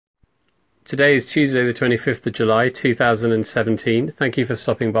Today is Tuesday, the 25th of July, 2017. Thank you for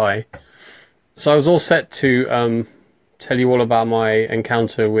stopping by. So I was all set to tell you all about my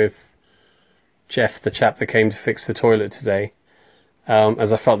encounter with Jeff, the chap that came to fix the toilet today,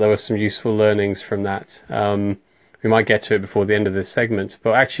 as I felt there were some useful learnings from that. We might get to it before the end of this segment,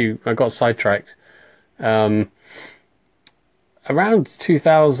 but actually I got sidetracked. Around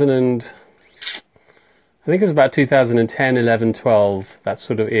 2000 and I think it was about 2010, 11, 12, that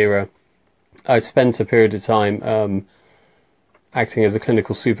sort of era, I'd spent a period of time acting as a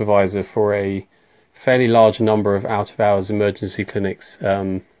clinical supervisor for a fairly large number of out-of-hours emergency clinics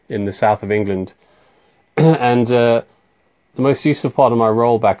in the south of England. And the most useful part of my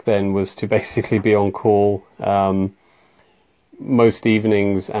role back then was to basically be on call most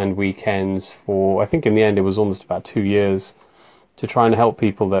evenings and weekends for, I think in the end it was almost about 2 years, to try and help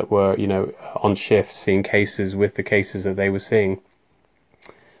people that were, on shift seeing cases with the cases that they were seeing.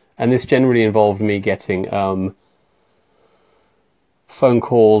 And this generally involved me getting phone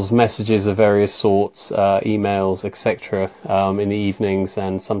calls, messages of various sorts, emails, etc. In the evenings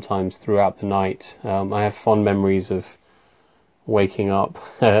and sometimes throughout the night. I have fond memories of waking up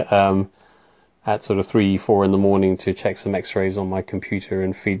at sort of 3, 4 in the morning to check some x-rays on my computer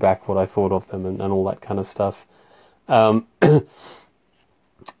and feedback what I thought of them and all that kind of stuff.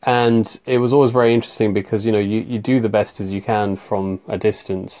 And it was always very interesting because, you do the best as you can from a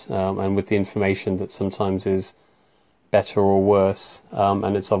distance, and with the information that sometimes is better or worse,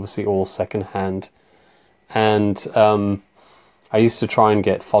 and it's obviously all secondhand. And I used to try and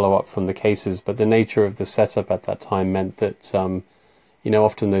get follow-up from the cases, but the nature of the setup at that time meant that,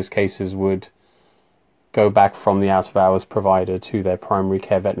 often those cases would go back from the out-of-hours provider to their primary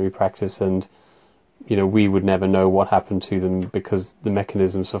care veterinary practice, and we would never know what happened to them because the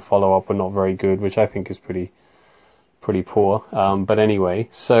mechanisms for follow-up were not very good, which I think is pretty poor. But anyway,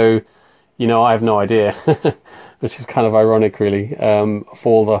 so, I have no idea, which is kind of ironic, really, for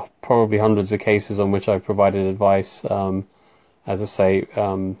all the probably hundreds of cases on which I've provided advice, as I say,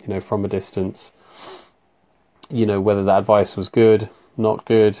 from a distance, whether that advice was good, not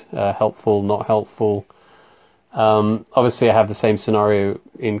good, helpful, not helpful. Obviously I have the same scenario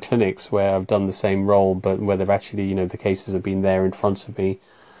in clinics where I've done the same role, but where they've actually, the cases have been there in front of me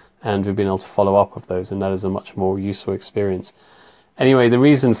and we've been able to follow up with those, and that is a much more useful experience. Anyway, the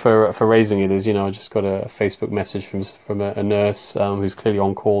reason for raising it is, I just got a Facebook message from a nurse who's clearly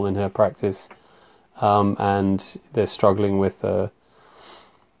on call in her practice, and they're struggling with an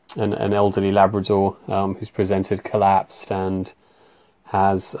elderly Labrador who's presented collapsed and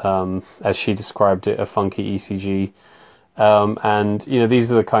has, as she described it, a funky ECG. And,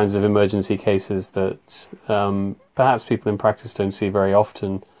 these are the kinds of emergency cases that perhaps people in practice don't see very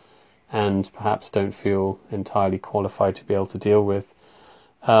often and perhaps don't feel entirely qualified to be able to deal with.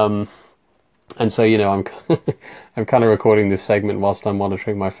 And so, I'm I'm kind of recording this segment whilst I'm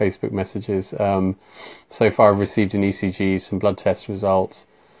monitoring my Facebook messages. So far I've received an ECG, some blood test results,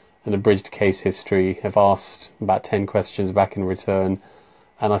 an abridged case history. I've asked about 10 questions back in return,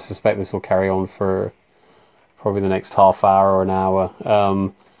 and I suspect this will carry on for probably the next half hour or an hour,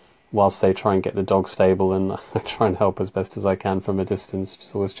 whilst they try and get the dog stable, and I try and help as best as I can from a distance, which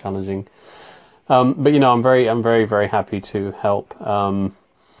is always challenging. But I'm very, very happy to help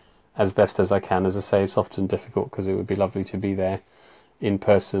as best as I can. As I say, it's often difficult because it would be lovely to be there in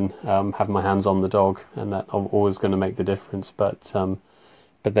person, have my hands on the dog, and that always going to make the difference. But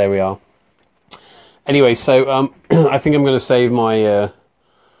there we are. Anyway, so I think I'm going to save my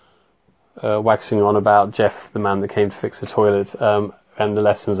waxing on about Jeff, the man that came to fix the toilet, and the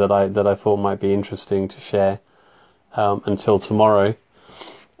lessons that I thought might be interesting to share until tomorrow.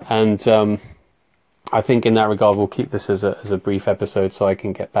 And I think in that regard we'll keep this as a brief episode so I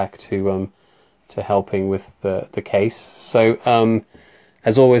can get back to helping with the case. So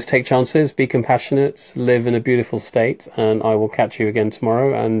as always, take chances, be compassionate, live in a beautiful state, and I will catch you again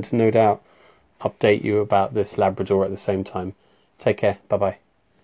tomorrow and no doubt update you about this Labrador at the same time. Take care. Bye bye.